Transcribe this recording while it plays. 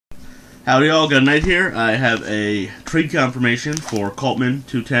Howdy all, got a night here. I have a trade confirmation for Coltman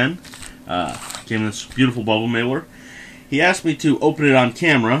 210. Came in this beautiful bubble mailer. He asked me to open it on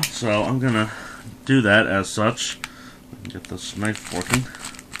camera, so I'm gonna do that as such. Get this knife working.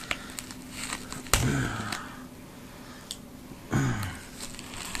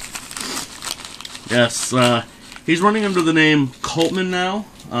 Yes, he's running under the name Coltman now.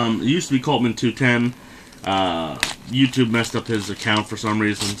 It used to be Coltman 210. YouTube messed up his account for some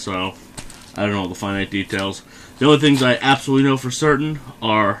reason, so I don't know the finite details. The only things I absolutely know for certain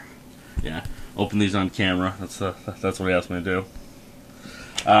are, open these on camera. That's what he asked me to do.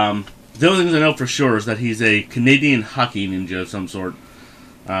 The only things I know for sure is that he's a Canadian hockey ninja of some sort.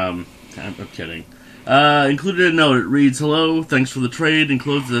 I'm kidding. Included a note. It reads, "Hello, thanks for the trade."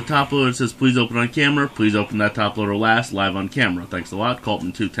 Enclosed to the top loader, it says, "Please open on camera. Please open that top loader last, live on camera. Thanks a lot,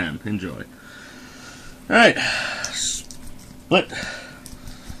 Coltman 210. Enjoy." Alright. Split.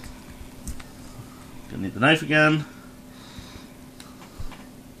 Gonna need the knife again.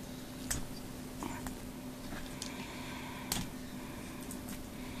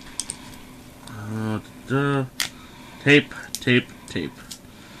 Tape, tape, tape.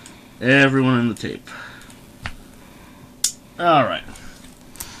 Everyone in the tape. Alright.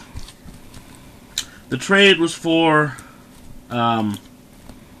 The trade was for, if I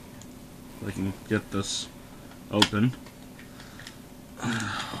can get this open.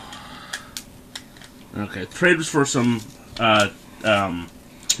 Okay, the trade was for some,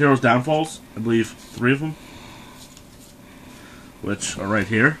 Heroes Downfalls. I believe 3 of them. Which are right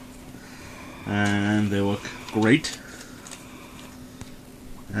here. And they look great.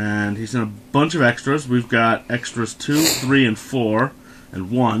 And he sent a bunch of extras. We've got extras 2, 3, and 4,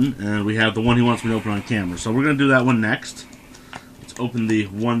 and 1. And we have the one he wants me to open on camera. So we're going to do that one next. Let's open the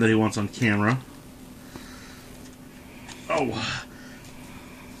one that he wants on camera. Oh.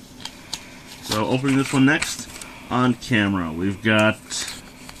 So opening this one next on camera. We've got...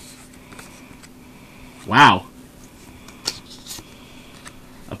 Wow.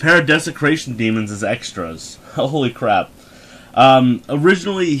 A pair of Desecration Demons as extras. Holy crap.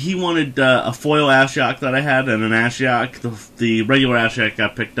 Originally, he wanted a foil Ashiok that I had and an Ashiok. The regular Ashiok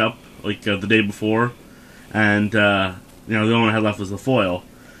got picked up like the day before, and the only one I had left was the foil.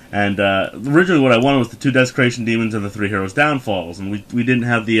 And originally, what I wanted was the 2 Desecration Demons and the 3 Heroes Downfalls, and we didn't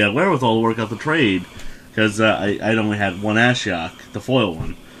have the wherewithal to work out the trade because I'd only had one Ashiok, the foil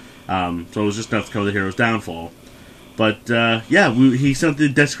one, so it was just enough to cover the Heroes Downfall. But, he sent the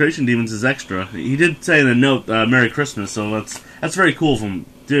Desecration Demons as extra. He did say in a note, Merry Christmas, so that's very cool of him.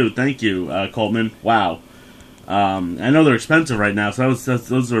 Dude, thank you, Coltman. Wow. I know they're expensive right now, so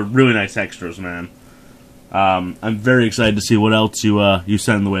those are really nice extras, man. I'm very excited to see what else you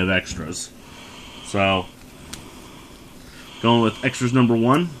send in the way of extras. So, going with extras number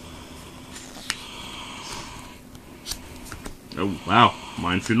 1. Oh, wow.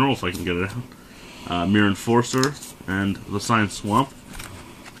 Mind Funeral, if I can get it out. Mirror Enforcer, and the Science Swamp.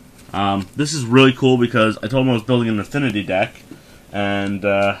 This is really cool because I told him I was building an Affinity deck, and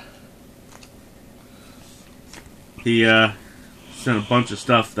he sent a bunch of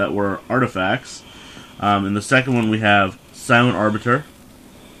stuff that were artifacts. In the second one we have Silent Arbiter,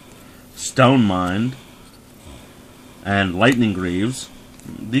 Stone Mind, and Lightning Greaves.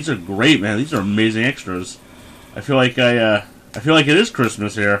 These are great, man. These are amazing extras. I feel like I feel like it is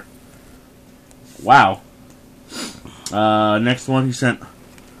Christmas here. Wow. Next one, he sent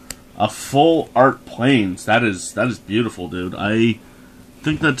a full art Plains. That is beautiful, dude. I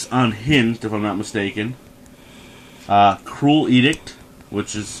think that's unhinged, if I'm not mistaken. Cruel Edict,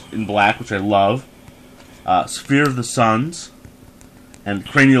 which is in black, which I love. Sphere of the Suns, and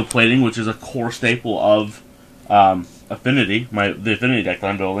Cranial Plating, which is a core staple of Affinity, the Affinity deck that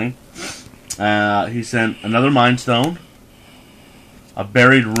I'm building. He sent another Mind Stone, a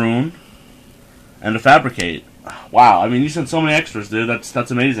Buried Rune, and a Fabricate. Wow, I mean, you sent so many extras, dude.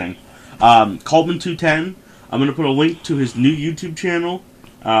 That's amazing. Coltman 210. I'm gonna put a link to his new YouTube channel.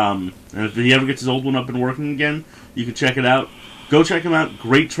 And if he ever gets his old one up and working again, you can check it out. Go check him out.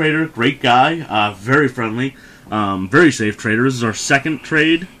 Great trader, great guy, very friendly, very safe trader. This is our second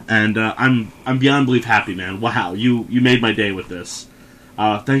trade, and I'm beyond belief happy, man. Wow, you made my day with this.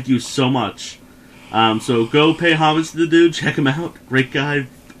 Thank you so much. So go pay homage to the dude. Check him out. Great guy.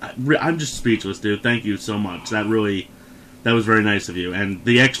 I'm just speechless, dude. Thank you so much. That was very nice of you. And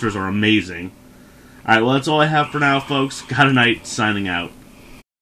the extras are amazing. Alright, well, that's all I have for now, folks. Got a night, signing out.